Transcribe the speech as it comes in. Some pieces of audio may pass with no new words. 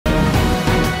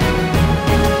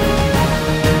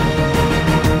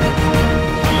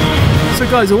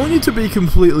guys, I want you to be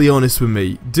completely honest with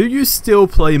me. Do you still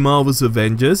play Marvel's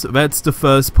Avengers? That's the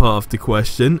first part of the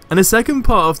question. And the second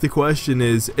part of the question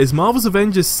is Marvel's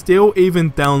Avengers still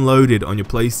even downloaded on your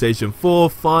PlayStation 4,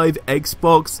 5,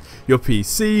 Xbox, your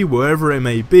PC, wherever it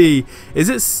may be? Is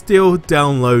it still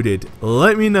downloaded?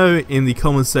 Let me know in the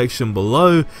comment section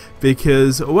below,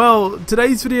 because, well,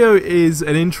 today's video is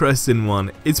an interesting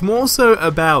one. It's more so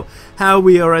about how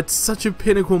we are at such a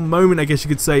pinnacle moment, I guess you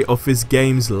could say, of this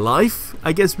game's life,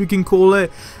 I guess we can call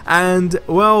it. And,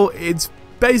 well, it's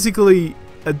basically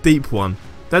a deep one.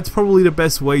 That's probably the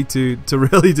best way to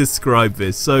really describe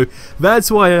this. So that's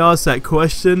why I asked that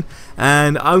question,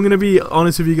 and I'm going to be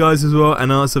honest with you guys as well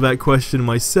and answer that question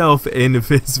myself in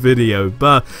this video.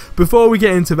 But before we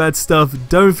get into that stuff,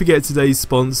 don't forget today's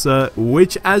sponsor,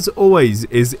 which as always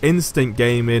is Instant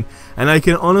Gaming. And I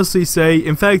can honestly say,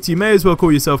 in fact, you may as well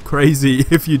call yourself crazy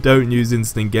if you don't use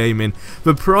Instant Gaming.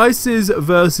 The prices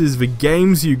versus the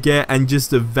games you get and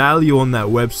just the value on that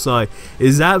website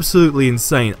is absolutely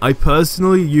insane. I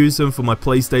personally use them for my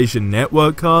PlayStation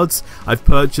Network cards. I've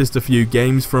purchased a few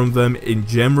games from them in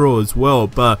general as well,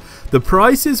 but the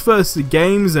prices versus the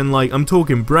games, and like I'm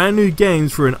talking brand new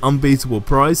games for an unbeatable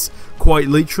price, quite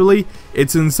literally,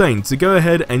 it's insane. So go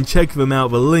ahead and check them out.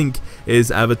 The link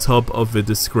is at the top of the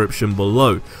description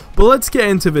below. But let's get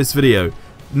into this video.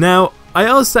 Now, I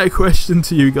asked that question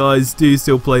to you guys, do you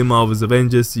still play Marvel's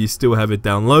Avengers? Do you still have it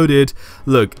downloaded?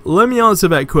 Look, let me answer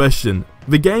that question.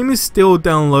 The game is still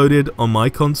downloaded on my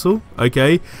console,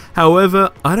 okay?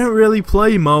 However, I don't really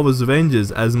play Marvel's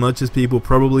Avengers as much as people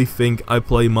probably think I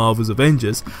play Marvel's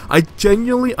Avengers. I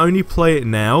genuinely only play it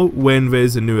now when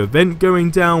there's a new event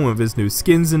going down, when there's new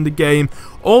skins in the game,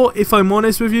 or if I'm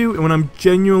honest with you, when I'm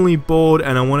genuinely bored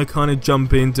and I want to kind of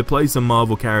jump in to play some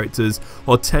Marvel characters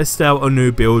or test out a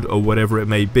new build or whatever it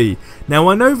may be. Now,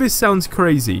 I know this sounds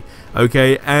crazy,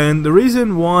 okay, and the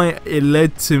reason why it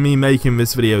led to me making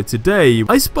this video today,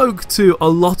 I spoke to a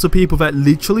lot of people that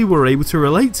literally were able to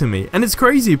relate to me. And it's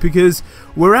crazy because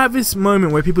we're at this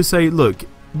moment where people say, look,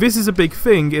 this is a big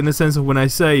thing in the sense of when I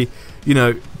say, you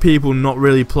know, people not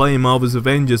really playing Marvel's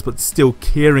Avengers but still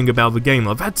caring about the game.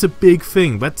 Like, that's a big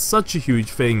thing. That's such a huge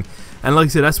thing. And like I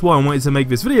said, that's why I wanted to make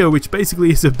this video, which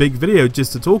basically is a big video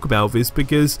just to talk about this,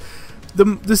 because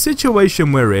the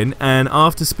situation we're in, and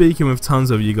after speaking with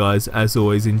tons of you guys, as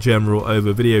always, in general,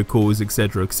 over video calls,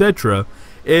 etc, etc,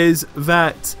 is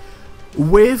that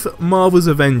with Marvel's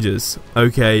Avengers,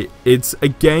 okay, it's a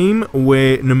game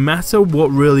where no matter what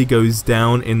really goes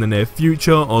down in the near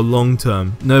future or long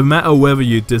term, no matter whether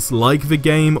you dislike the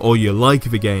game or you like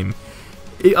the game,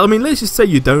 I mean, let's just say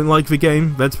you don't like the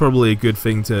game. That's probably a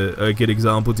good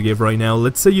example to give right now.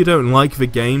 Let's say you don't like the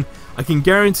game. I can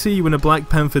guarantee you when a Black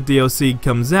Panther DLC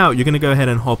comes out, you're going to go ahead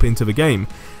and hop into the game.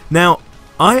 Now,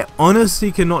 I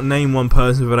honestly cannot name one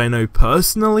person that I know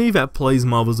personally that plays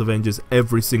Marvel's Avengers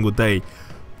every single day.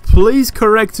 Please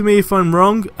correct me if I'm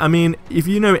wrong. I mean, if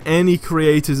you know any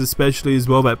creators especially as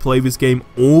well that play this game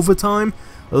all the time,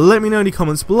 let me know in the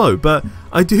comments below. But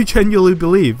I do genuinely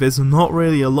believe there's not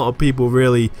really a lot of people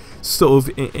really sort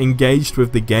of engaged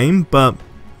with the game, but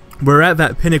we're at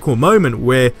that pinnacle moment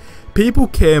where people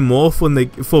care more for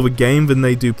the game than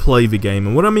they do play the game.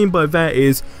 And what I mean by that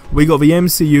is we got the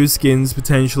MCU skins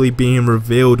potentially being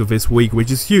revealed this week,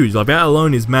 which is huge. Like, that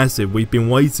alone is massive. We've been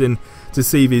waiting to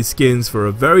see these skins for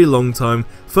a very long time.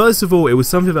 First of all, it was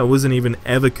something that wasn't even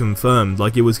ever confirmed.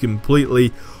 Like, it was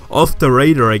completely off the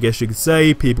radar, I guess you could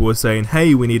say. People were saying,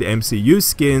 hey, we need MCU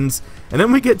skins. And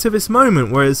then we get to this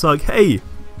moment where it's like, hey,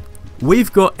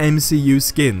 we've got MCU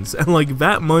skins. And like,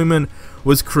 that moment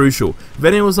was crucial.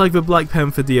 Then it was like the Black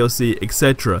Panther DLC,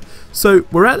 etc. So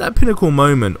we're at that pinnacle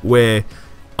moment where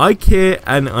I care,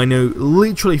 and I know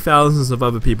literally thousands of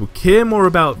other people care more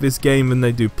about this game than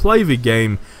they do play the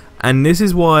game. And this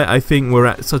is why I think we're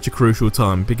at such a crucial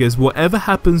time, because whatever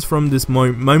happens from this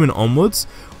moment onwards,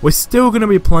 we're still going to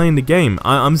be playing the game.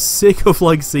 I'm sick of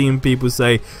like seeing people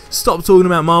say, stop talking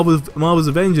about Marvel's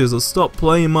Avengers, or stop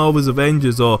playing Marvel's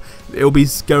Avengers, or it'll be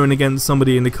going against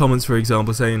somebody in the comments, for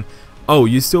example, saying, oh,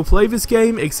 you still play this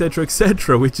game, etc,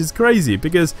 etc, which is crazy,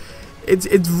 because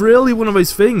it's really one of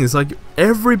those things. Like,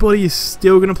 everybody is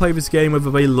still going to play this game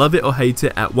whether they love it or hate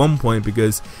it at one point,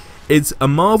 because it's a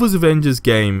Marvel's Avengers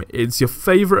game, it's your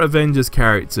favorite Avengers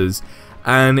characters,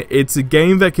 and it's a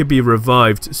game that could be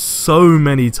revived so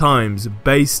many times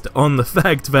based on the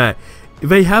fact that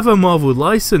they have a Marvel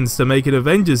license to make an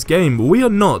Avengers game. We are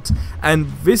not, and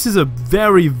this is a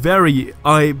very, very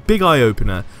big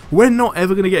eye-opener. We're not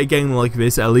ever going to get a game like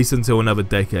this, at least until another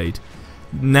decade.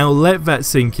 Now let that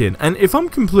sink in. And if I'm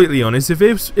completely honest, if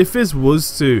this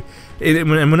was to, and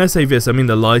when I say this, I mean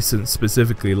the license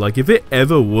specifically, like if it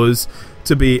ever was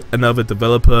to be another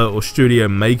developer or studio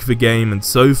make the game and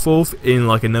so forth in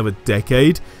like another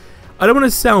decade, I don't want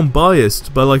to sound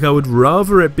biased, but like I would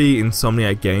rather it be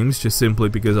Insomniac Games just simply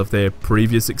because of their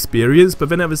previous experience. But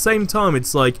then at the same time,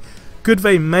 it's like, could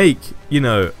they make, you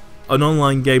know, an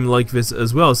online game like this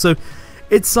as well? So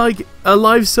it's like a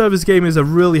live service game is a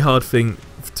really hard thing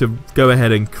to go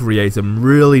ahead and create and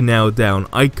really nail down.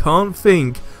 I can't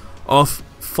think of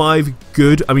 5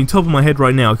 good, I mean top of my head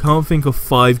right now, I can't think of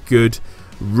 5 good,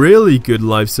 really good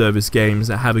live service games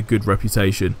that have a good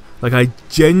reputation. Like I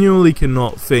genuinely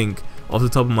cannot think off the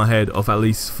top of my head of at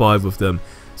least 5 of them.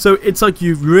 So it's like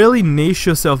you really niche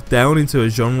yourself down into a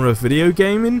genre of video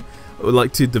gaming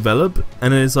like to develop,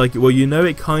 and it's like, well, you know,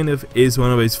 it kind of is one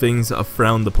of those things that are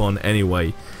frowned upon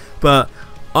anyway. But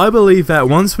I believe that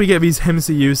once we get these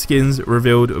MCU skins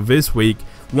revealed this week,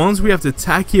 once we have the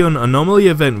Tachyon Anomaly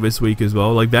event this week as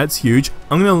well, like that's huge.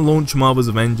 I'm gonna launch Marvel's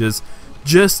Avengers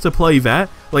just to play that.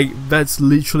 Like that's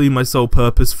literally my sole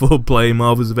purpose for playing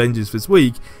Marvel's Avengers this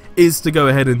week, is to go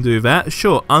ahead and do that.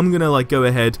 Sure, I'm gonna like go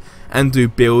ahead and do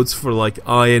builds for like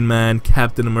Iron Man,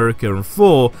 Captain America and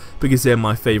Thor because they're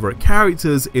my favorite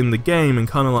characters in the game and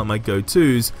kind of like my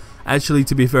go-tos, actually,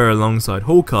 to be fair, alongside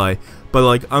Hawkeye. But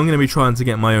like I'm gonna be trying to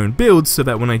get my own builds so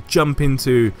that when I jump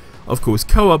into, of course,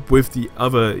 co-op with the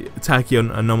other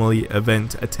Tachyon Anomaly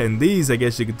event attendees, I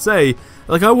guess you could say,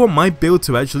 like I want my build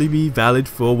to actually be valid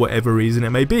for whatever reason it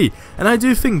may be. And I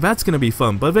do think that's gonna be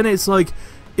fun, but then it's like,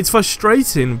 it's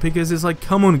frustrating because it's like,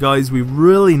 come on guys, we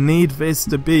really need this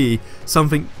to be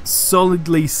something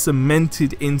solidly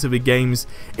cemented into the game's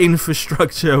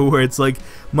infrastructure, where it's like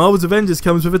Marvel's Avengers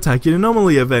comes with a Tachyon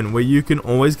Anomaly event where you can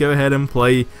always go ahead and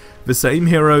play the same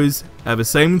heroes at the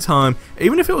same time,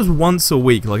 even if it was once a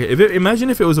week. Like imagine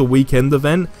if it was a weekend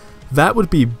event, that would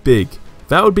be big.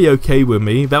 That would be okay with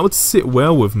me. That would sit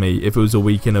well with me if it was a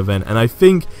weekend event, and I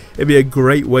think it'd be a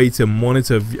great way to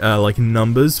monitor like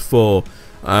numbers for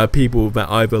people that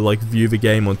either like view the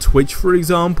game on Twitch, for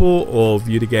example, or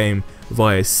view the game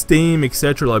via Steam,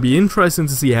 etc. Like, it'd be interesting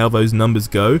to see how those numbers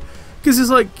go, because it's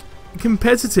like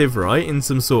competitive, right, in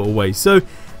some sort of way. So,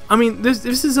 I mean, this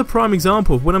is a prime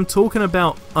example of when I'm talking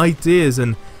about ideas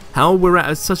and how we're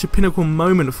at such a pinnacle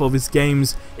moment for this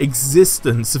game's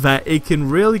existence that it can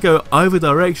really go either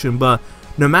direction, but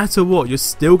no matter what, you're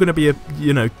still going to be,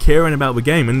 you know, caring about the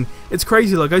game. And it's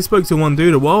crazy, like I spoke to one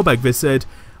dude a while back that said,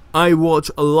 I watch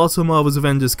a lot of Marvel's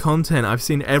Avengers content, I've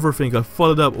seen everything, I've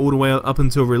followed up all the way up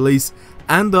until release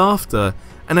and after,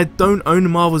 and I don't own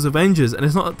Marvel's Avengers. And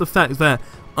it's not the fact that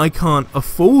I can't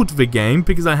afford the game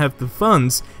because I have the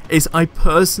funds, it's I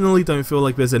personally don't feel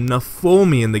like there's enough for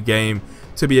me in the game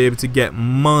to be able to get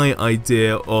my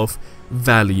idea of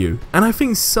value. And I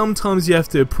think sometimes you have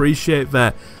to appreciate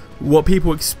that what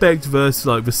people expect versus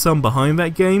like the sum behind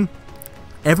that game.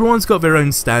 Everyone's got their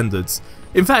own standards.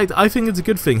 In fact, I think it's a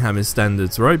good thing having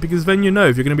standards, right? Because then you know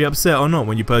if you're going to be upset or not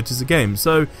when you purchase a game.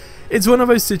 So it's one of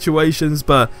those situations,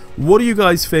 but what do you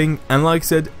guys think? And like I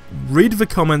said, read the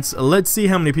comments, let's see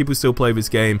how many people still play this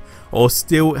game or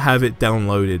still have it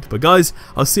downloaded. But guys,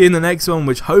 I'll see you in the next one,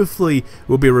 which hopefully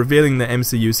will be revealing the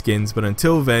MCU skins. But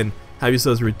until then, have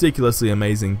yourselves a ridiculously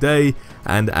amazing day,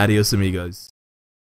 and adios amigos.